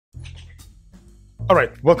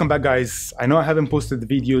Alright, welcome back guys. I know I haven't posted the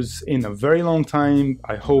videos in a very long time.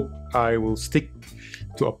 I hope I will stick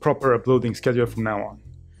to a proper uploading schedule from now on.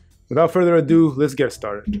 Without further ado, let's get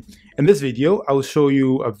started. In this video, I will show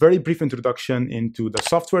you a very brief introduction into the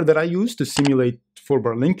software that I use to simulate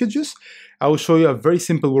Fourbar linkages. I will show you a very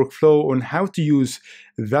simple workflow on how to use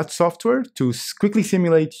that software to quickly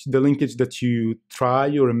simulate the linkage that you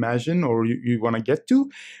try or imagine or you want to get to,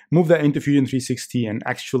 move that into Fusion 360 and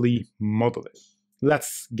actually model it.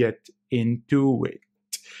 Let's get into it.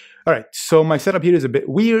 All right, so my setup here is a bit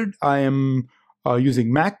weird. I am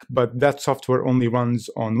using Mac, but that software only runs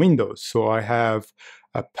on Windows. So I have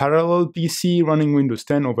a parallel PC running Windows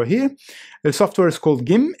 10 over here. The software is called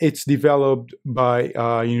GIM. It's developed by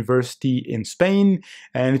a university in Spain,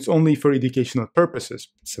 and it's only for educational purposes.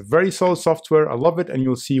 It's a very solid software. I love it, and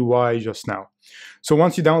you'll see why just now. So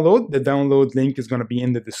once you download, the download link is going to be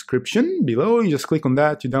in the description below. You just click on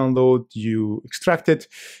that, you download, you extract it,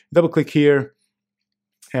 double click here,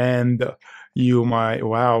 and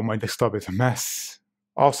wow, my desktop is a mess.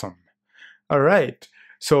 Awesome. All right.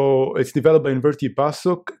 So it's developed by University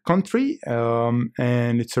Paso country,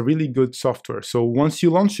 and it's a really good software. So once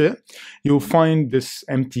you launch it, you'll find this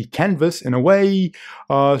empty canvas in a way.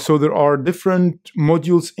 So there are different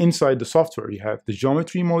modules inside the software. You have the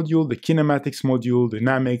geometry module, the kinematics module,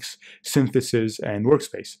 dynamics, synthesis, and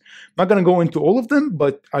workspace. I'm not going to go into all of them,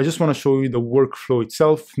 but I just want to show you the workflow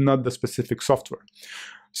itself, not the specific software.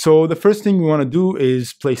 So the first thing we want to do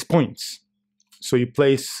is place points. So you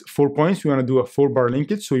place 4 points. We want to do a 4-bar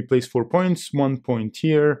linkage. So we place 4 points, 1 point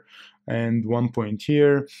here and 1 point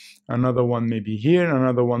here, another one maybe here,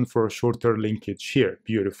 another one for a shorter linkage here.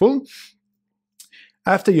 Beautiful.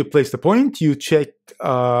 After you place the point, you check,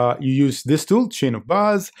 you use this tool, chain of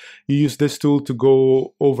bars. You use this tool to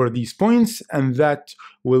go over these points, and that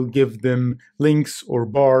will give them links or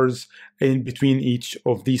bars in between each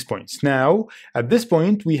of these points. Now, at this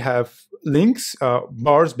point, we have links,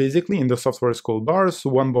 bars basically, in the software is called bars. So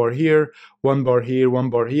 1 bar here, 1 bar here, 1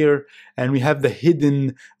 bar here, and we have the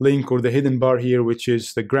hidden link or the hidden bar here, which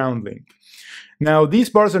is the ground link. Now, these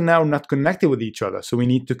bars are now not connected with each other, so we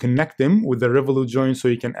need to connect them with the revolute joint so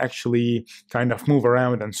you can actually kind of move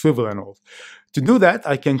around and swivel and all. To do that,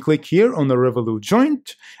 I can click here on the revolute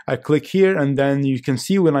joint. I click here, and then you can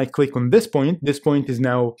see when I click on this point is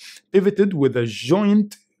now pivoted with a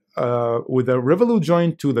joint, with a revolute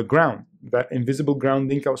joint to the ground, that invisible ground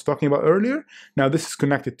link I was talking about earlier. Now this is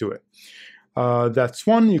connected to it. That's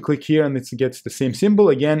one. You click here and it gets the same symbol.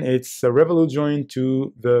 Again, it's a revolute joint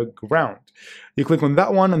to the ground. You click on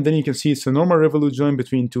that one and then you can see it's a normal revolute joint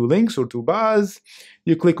between 2 links or 2 bars.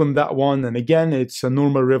 You click on that one and again, it's a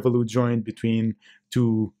normal revolute joint between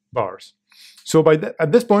 2 bars. So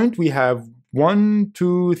at this point, we have 1,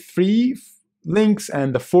 2, 3 links,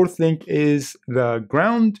 and the 4th link is the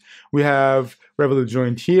ground. We have revolute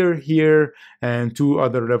joint here, here, and 2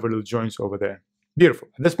 other revolute joints over there. Beautiful.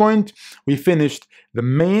 At this point, we finished the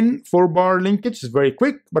main 4-bar linkage. It's very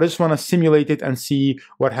quick, but I just want to simulate it and see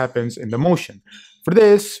what happens in the motion. For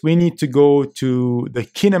this, we need to go to the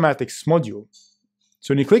kinematics module.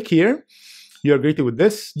 So when you click here, you are greeted with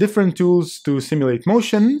this, different tools to simulate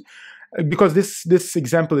motion. Because this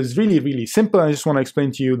example is really, really simple, I just want to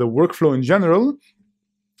explain to you the workflow in general.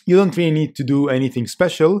 You don't really need to do anything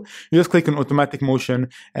special. You just click on automatic motion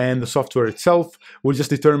and the software itself will just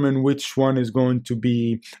determine which one is going to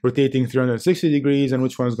be rotating 360 degrees and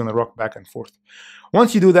which one is going to rock back and forth.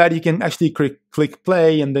 Once you do that, you can actually click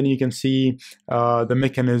play, and then you can see the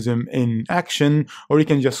mechanism in action, or you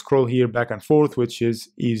can just scroll here back and forth, which is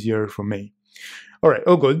easier for me. All right,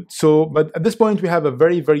 oh good. So, but at this point, we have a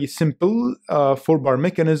very, very simple 4-bar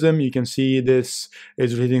mechanism. You can see this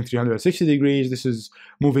is rotating 360 degrees. This is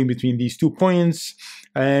moving between these 2 points.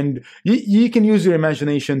 And you can use your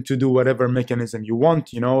imagination to do whatever mechanism you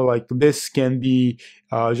want. You know, like this can be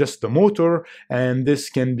just the motor, and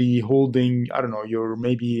this can be holding, I don't know, your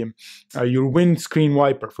windscreen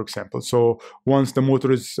wiper, for example. So once the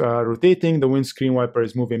motor is rotating, the windscreen wiper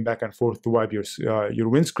is moving back and forth to wipe your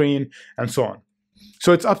windscreen, and so on.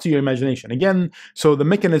 So it's up to your imagination. Again, so the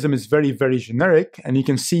mechanism is very, very generic, and you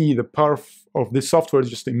can see the power of this software is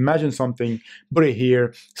just to imagine something, put it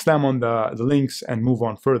here, slam on the links, and move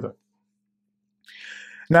on further.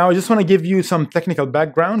 Now, I just want to give you some technical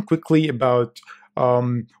background quickly about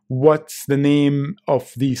what's the name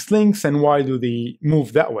of these links and why do they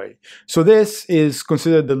move that way. So this is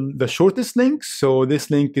considered the shortest link. So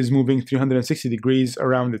this link is moving 360 degrees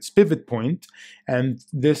around its pivot point, and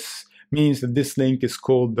this means that this link is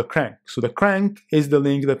called the crank. So the crank is the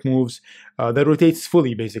link that moves, that rotates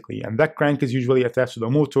fully basically, and that crank is usually attached to the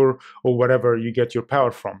motor or whatever you get your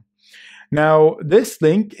power from. Now, this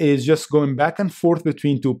link is just going back and forth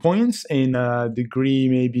between 2 points in a degree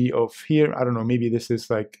maybe of here. I don't know, maybe this is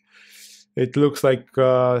like, it looks like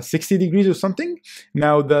 60 degrees or something.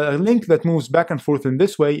 Now, the link that moves back and forth in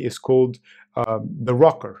this way is called the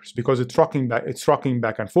rockers, because it's rocking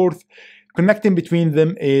back and forth. Connecting between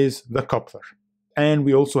them is the coupler. And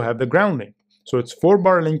we also have the ground link. So it's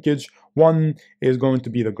 4-bar linkage. 1 is going to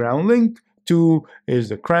be the ground link, 2 is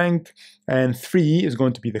the crank, and 3 is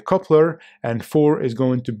going to be the coupler, and 4 is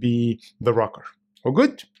going to be the rocker. All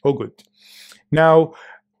good? All good. Now,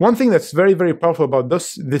 one thing that's very, very powerful about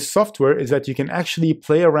this software is that you can actually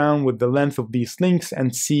play around with the length of these links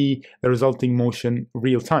and see the resulting motion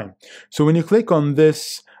real time. So when you click on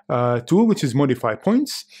this tool, which is modify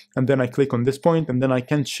points, and then I click on this point, and then I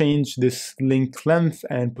can change this link length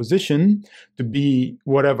and position to be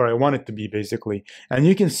whatever I want it to be, basically. And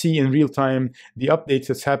you can see in real time the updates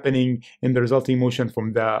that's happening in the resulting motion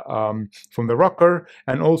from the rocker,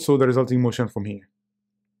 and also the resulting motion from here.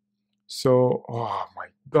 So, oh my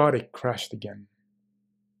God, it crashed again.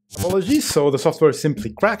 Apologies, so the software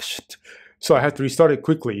simply crashed, so I had to restart it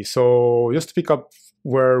quickly. So just to pick up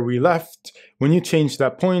where we left, when you change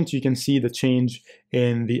that point, you can see the change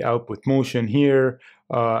in the output motion here,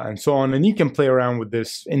 and so on, and you can play around with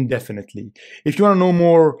this indefinitely. If you want to know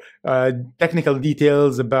more technical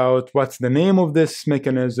details about what's the name of this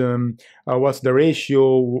mechanism, what's the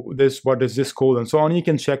ratio, what is this code, and so on, you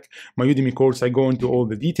can check my Udemy course. I go into all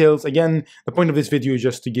the details. Again, the point of this video is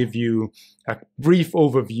just to give you a brief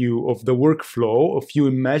overview of the workflow of you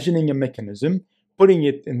imagining a mechanism, putting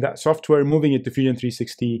it in that software, moving it to Fusion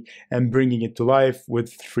 360, and bringing it to life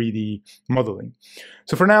with 3D modeling.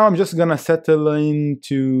 So for now, I'm just gonna settle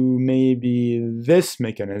into maybe this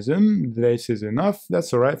mechanism. This is enough,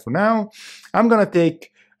 that's all right for now. I'm gonna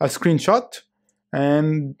take a screenshot,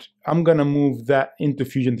 and I'm gonna move that into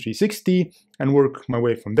Fusion 360 and work my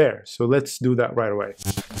way from there. So let's do that right away.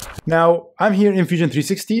 Now, I'm here in Fusion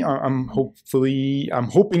 360. I'm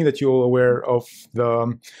hoping that you're all aware of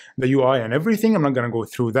the UI and everything. I'm not gonna go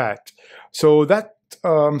through that. So that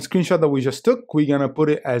screenshot that we just took, we're gonna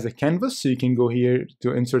put it as a canvas. So you can go here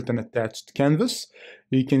to insert an attached canvas.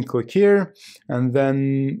 You can click here, and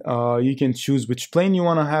then you can choose which plane you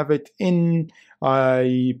wanna have it in.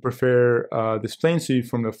 I prefer this plane, so you're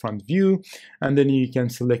from the front view, and then you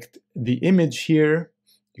can select the image here.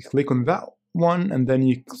 You click on that one, and then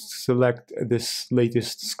you select this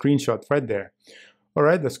latest screenshot right there. All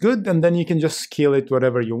right, that's good. And then you can just scale it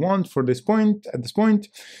whatever you want for this point, at this point.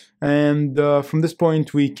 And from this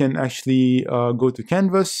point, we can actually go to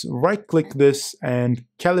canvas, right click this and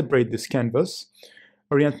calibrate this canvas,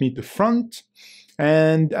 orient me to front.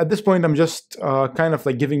 And at this point, I'm just kind of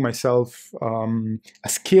like giving myself a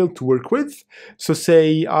scale to work with. So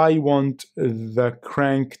say I want the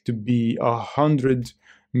crank to be 100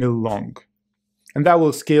 mil long. And that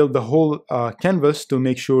will scale the whole canvas to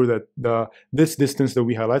make sure that this distance that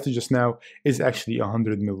we highlighted just now is actually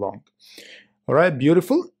 100 mil long. All right,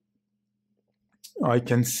 beautiful. I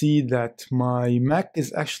can see that my Mac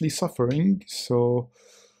is actually suffering. So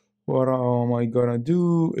what am I gonna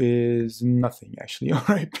do is nothing, actually. All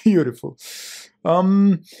right, beautiful.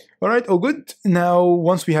 All right, all good. Now,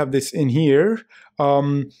 once we have this in here,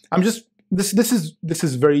 this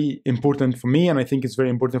is very important for me, and I think it's very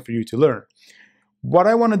important for you to learn. What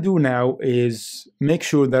I want to do now is make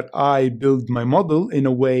sure that I build my model in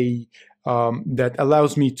a way that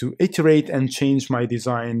allows me to iterate and change my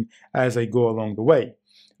design as I go along the way.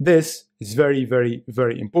 This is very, very,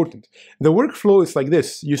 very important. The workflow is like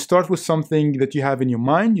this. You start with something that you have in your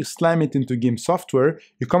mind, you slam it into GIMP software,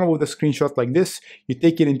 you come up with a screenshot like this, you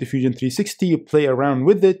take it into Fusion 360, you play around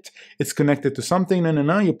with it, it's connected to something, and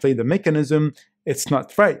now you play the mechanism, it's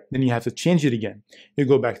not right, then you have to change it again. You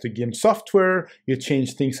go back to GIMP software, you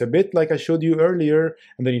change things a bit like I showed you earlier,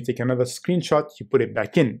 and then you take another screenshot, you put it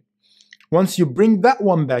back in. Once you bring that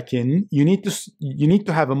one back in, you need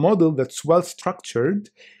to have a model that's well structured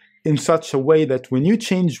in such a way that when you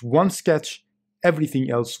change one sketch, everything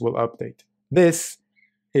else will update. This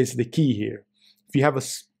is the key here. If you have a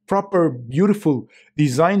proper, beautiful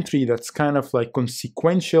design tree that's kind of like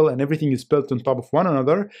consequential and everything is built on top of one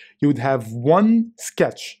another, you would have one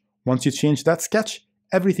sketch. Once you change that sketch,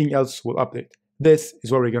 everything else will update. This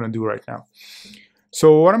is what we're gonna do right now.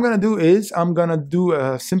 So what I'm gonna do is I'm gonna do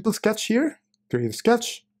a simple sketch here, create a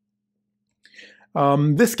sketch.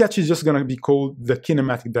 This sketch is just gonna be called the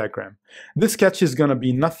kinematic diagram. This sketch is gonna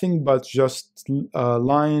be nothing but just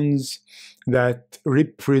lines that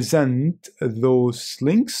represent those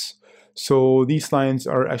links. So these lines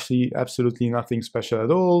are actually absolutely nothing special at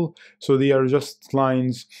all. So they are just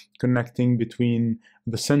lines connecting between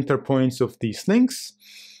the center points of these links.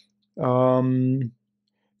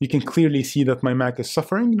 You can clearly see that my Mac is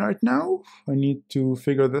suffering right now. I need to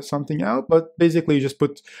figure something out, but basically you just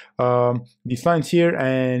put these lines here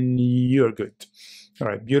and you're good. All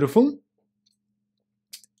right, beautiful.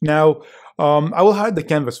 Now, I will hide the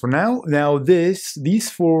canvas for now. Now, these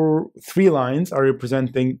three lines are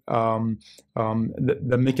representing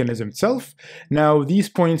the mechanism itself. Now, these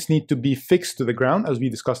points need to be fixed to the ground, as we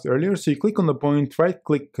discussed earlier. So you click on the point,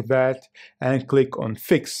 right-click that, and click on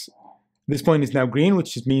Fix. This point is now green,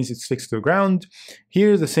 which means it's fixed to the ground.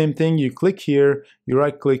 Here's the same thing. You click here, you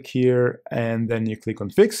right-click here, and then you click on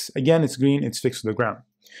Fix. Again, it's green, it's fixed to the ground.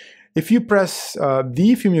 If you press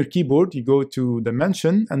D from your keyboard, you go to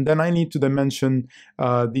Dimension, and then I need to dimension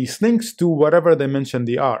these links to whatever dimension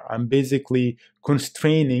they are. I'm basically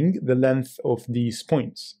constraining the length of these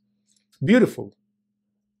points. Beautiful.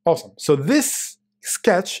 Awesome. So this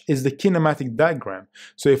sketch is the kinematic diagram.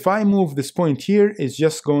 So if I move this point here, it's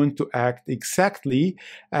just going to act exactly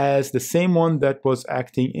as the same one that was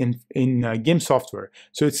acting in game software.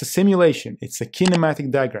 So it's a simulation. It's a kinematic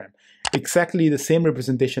diagram. Exactly the same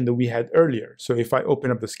representation that we had earlier. So if I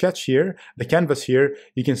open up the sketch here, the canvas here,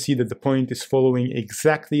 you can see that the point is following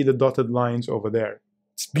exactly the dotted lines over there.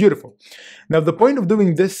 It's beautiful. Now, the point of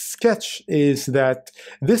doing this sketch is that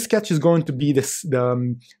this sketch is going to be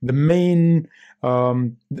the main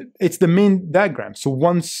it's the main diagram. So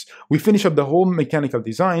once we finish up the whole mechanical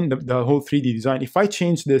design, the whole 3D design, if I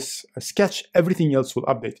change this sketch, everything else will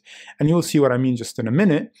update. And you'll see what I mean just in a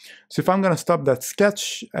minute. So if I'm going to stop that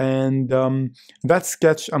sketch, and that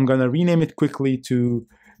sketch, I'm going to rename it quickly to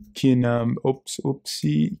kinematic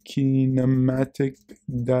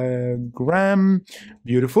diagram.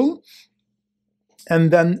 Beautiful.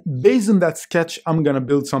 And then based on that sketch, I'm going to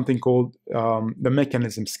build something called the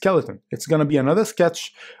mechanism skeleton. It's going to be another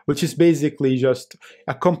sketch, which is basically just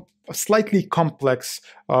a slightly complex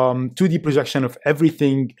 2D projection of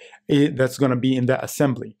everything that's going to be in that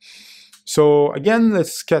assembly. So again,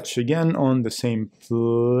 let's sketch again on the same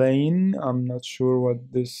plane. I'm not sure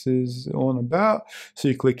what this is on about. So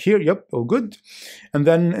you click here. Yep, all good. And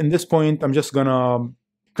then in this point, I'm just going to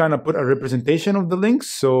kind of put a representation of the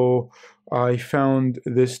links. So I found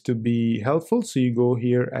this to be helpful. So you go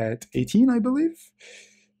here at 18, I believe.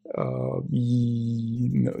 No,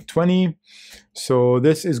 20. So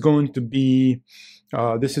this is going to be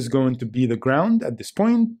the ground at this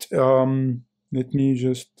point. Let me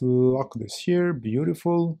just lock this here.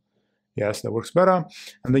 Beautiful. Yes, that works better.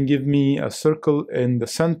 And then give me a circle in the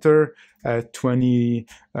center at 20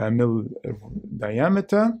 mil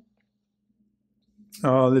diameter.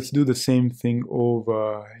 Let's do the same thing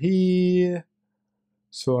over here.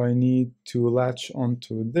 So I need to latch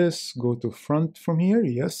onto this, go to front from here.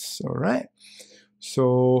 Yes, all right.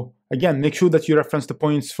 So again, make sure that you reference the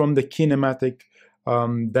points from the kinematic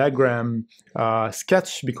diagram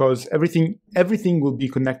sketch, because everything will be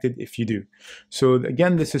connected if you do. So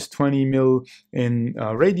again, this is 20 mil in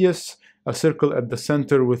radius, a circle at the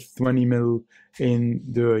center with 20 mil in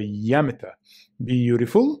diameter.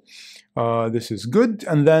 Beautiful. This is good.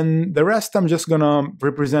 And then the rest, I'm just gonna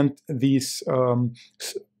represent these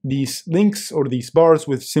links or these bars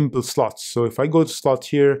with simple slots. So if I go to slot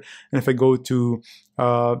here, and if I go to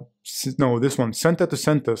this one, center to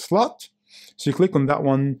center slot. So you click on that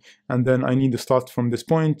one, and then I need to start from this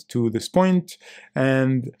point to this point,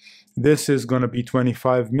 and this is going to be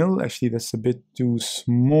 25 mil. Actually, that's a bit too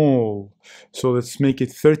small. So let's make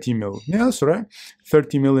it 30 mil. Yeah, that's all right.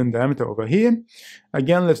 30 mil in diameter over here.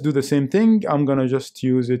 Again, let's do the same thing. I'm going to just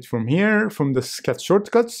use it from here, from the sketch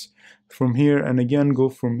shortcuts, from here, and again, go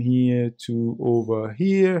from here to over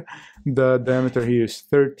here. The diameter here is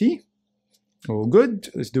 30. Oh,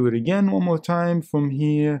 good. Let's do it again one more time from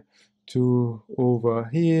here to over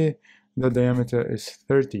here. The diameter is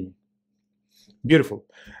 30. Beautiful.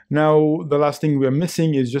 Now the last thing we're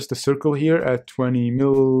missing is just a circle here at 20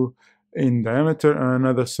 mil in diameter, and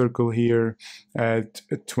another circle here at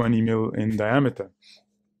 20 mil in diameter.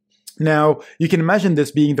 Now you can imagine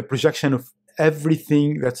this being the projection of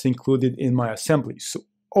everything that's included in my assembly. So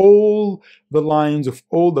all the lines of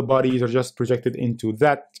all the bodies are just projected into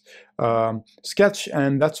that sketch,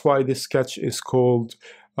 and that's why this sketch is called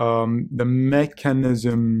the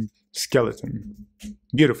mechanism skeleton.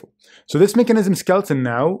 Beautiful. So this mechanism skeleton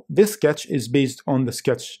now, this sketch is based on the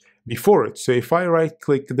sketch before it. So if I right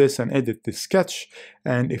click this and edit this sketch,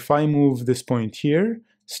 and if I move this point here,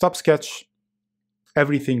 stop sketch,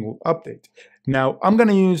 everything will update. Now I'm going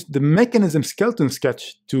to use the mechanism skeleton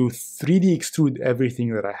sketch to 3D extrude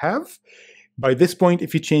everything that I have. By this point,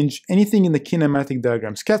 if you change anything in the kinematic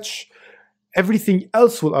diagram sketch, everything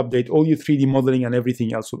else will update. All your 3D modeling and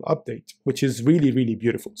everything else will update, which is really, really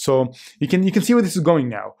beautiful. So you can see where this is going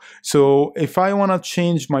now. So if I want to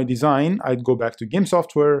change my design, I'd go back to game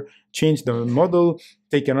software, change the model,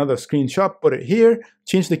 take another screenshot, put it here,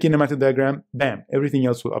 change the kinematic diagram, bam, everything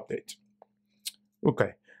else will update.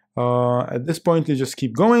 Okay, at this point, you just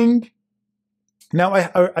keep going. Now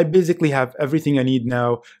I basically have everything I need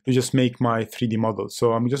now to just make my 3D model.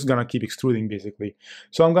 So I'm just gonna keep extruding basically.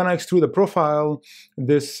 So I'm gonna extrude the profile.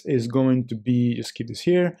 This is going to be, just keep this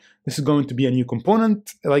here. This is going to be a new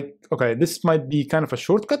component. Like, okay, this might be kind of a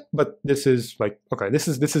shortcut, but this is like, okay, this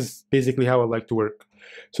is basically how I like to work.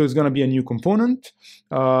 So it's gonna be a new component.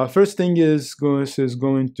 First thing is, this is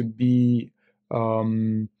going to be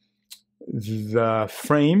the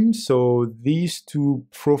frame. So these two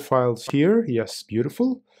profiles here, yes,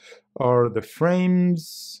 beautiful, are the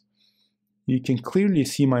frames. You can clearly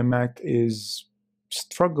see my Mac is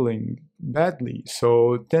struggling badly.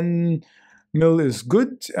 So 10 mil is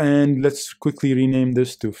good, and let's quickly rename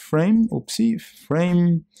this to frame. Oopsie,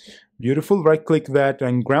 frame. Beautiful. Right click that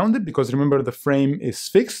and ground it, because remember the frame is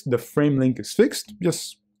fixed, the frame link is fixed.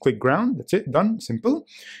 Just click ground, that's it, done, simple.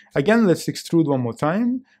 Again, let's extrude one more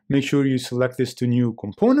time. Make sure you select this to new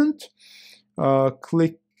component.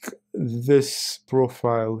 Click this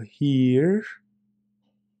profile here.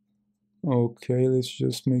 Okay, let's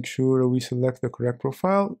just make sure we select the correct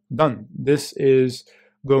profile. Done. This is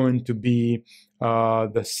going to be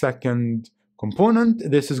the second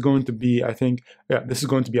component. This is going to be, I think, yeah, this is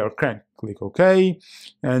going to be our crank. Click OK,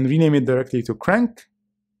 and rename it directly to crank.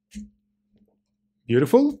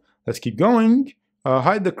 Beautiful. Let's keep going.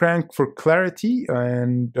 Hide the crank for clarity,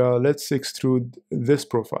 and let's extrude this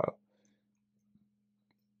profile.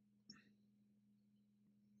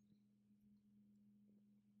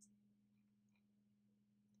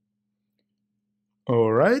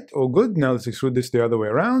 All right, all good. Now let's extrude this the other way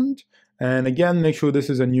around. And again, make sure this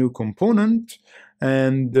is a new component.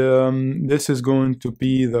 And this is going to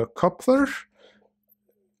be the coupler.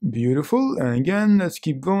 Beautiful. And again, let's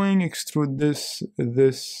keep going. Extrude this,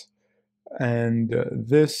 this, and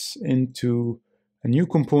this into a new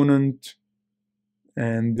component.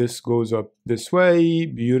 And this goes up this way.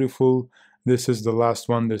 Beautiful. This is the last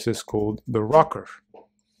one. This is called the rocker.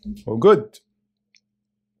 Oh, good.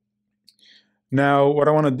 Now, what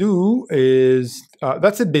I want to do is,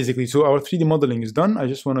 that's it basically. So our 3D modeling is done. I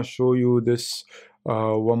just want to show you this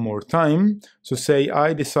one more time. So say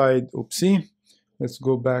I decide, oopsie, let's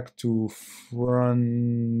go back to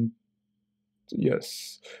front.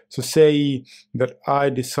 Yes. So say that I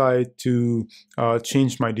decide to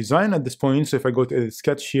change my design at this point. So if I go to edit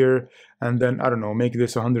sketch here, and then, I don't know, make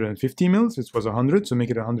this 150 mils. This was 100, so make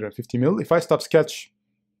it 150 mil. If I stop sketch,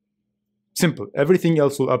 simple. Everything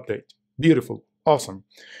else will update. Beautiful. Awesome.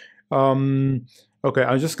 Okay,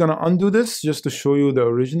 I'm just gonna undo this just to show you the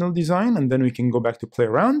original design, and then we can go back to play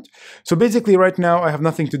around. So basically right now I have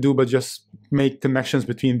nothing to do but just make connections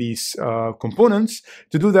between these components.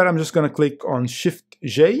 To do that, I'm just gonna click on Shift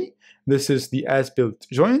J. This is the as-built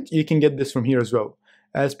joint. You can get this from here as well.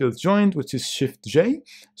 As-built joint, which is Shift J.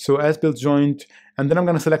 So as-built joint, and then I'm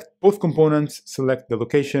gonna select both components, select the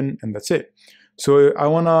location, and that's it. So I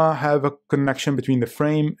wanna have a connection between the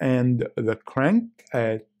frame and the crank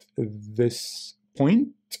at this point.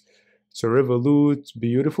 So revolute,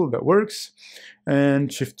 beautiful, that works.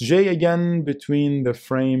 And Shift J again between the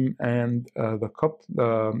frame and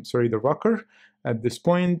the rocker at this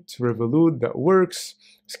point. Revolute, that works.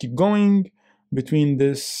 Let's keep going between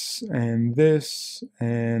this, and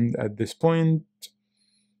at this point,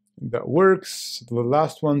 that works. The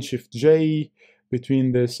last one, Shift J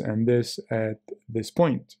between this and this at this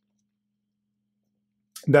point.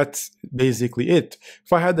 That's basically it.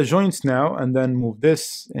 If I had the joints now and then move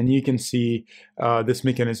this, and you can see this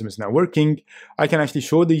mechanism is now working. I can actually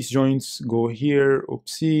show these joints, go here,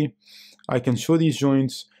 oopsie. I can show these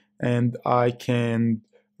joints, and I can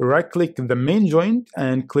right click the main joint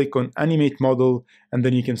and click on animate model, and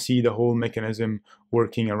then you can see the whole mechanism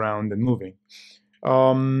working around and moving.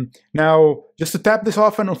 Now, just to tap this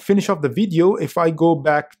off and finish off the video, if I go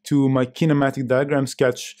back to my kinematic diagram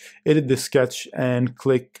sketch, edit the sketch, and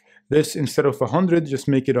click this, instead of 100, just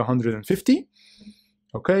make it 150.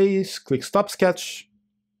 Okay, click stop sketch.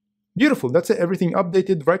 Beautiful, that's it, everything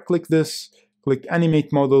updated. Right click this, click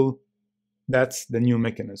animate model. That's the new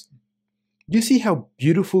mechanism. Do you see how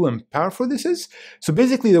beautiful and powerful this is? So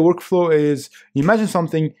basically the workflow is, you imagine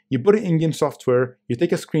something, you put it in game software, you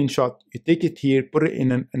take a screenshot, you take it here, put it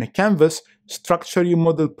in a canvas, structure your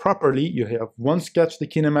model properly. You have one sketch, the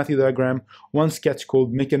kinematic diagram, one sketch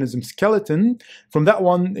called mechanism skeleton. From that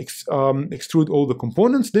one, extrude all the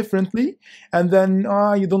components differently. And then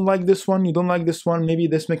you don't like this one, you don't like this one, maybe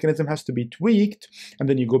this mechanism has to be tweaked. And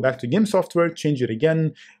then you go back to game software, change it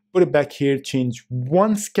again, put it back here, change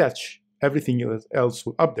one sketch, everything else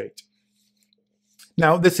will update.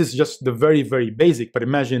 Now, this is just the very, very basic, but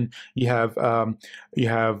imagine you have, I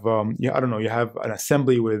don't know, you have an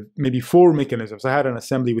assembly with maybe 4 mechanisms. I had an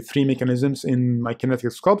assembly with 3 mechanisms in my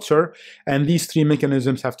kinetic sculpture, and these 3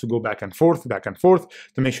 mechanisms have to go back and forth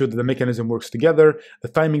to make sure that the mechanism works together. The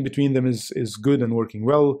timing between them is good and working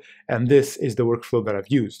well, and this is the workflow that I've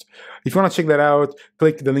used. If you want to check that out,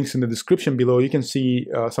 click the links in the description below. You can see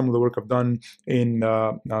some of the work I've done in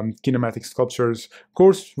kinematic sculptures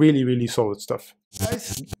course. Really, really solid stuff.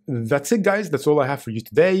 Guys, that's it, guys. That's all I have for you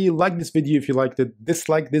today. Like this video if you liked it.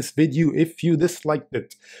 Dislike this video if you disliked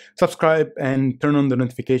it. Subscribe and turn on the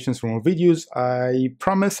notifications for more videos. I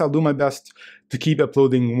promise I'll do my best to keep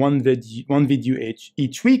uploading one video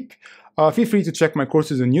each week. Feel free to check my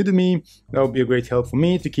courses on Udemy. That would be a great help for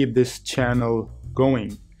me to keep this channel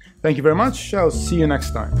going. Thank you very much. I'll see you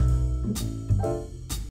next time.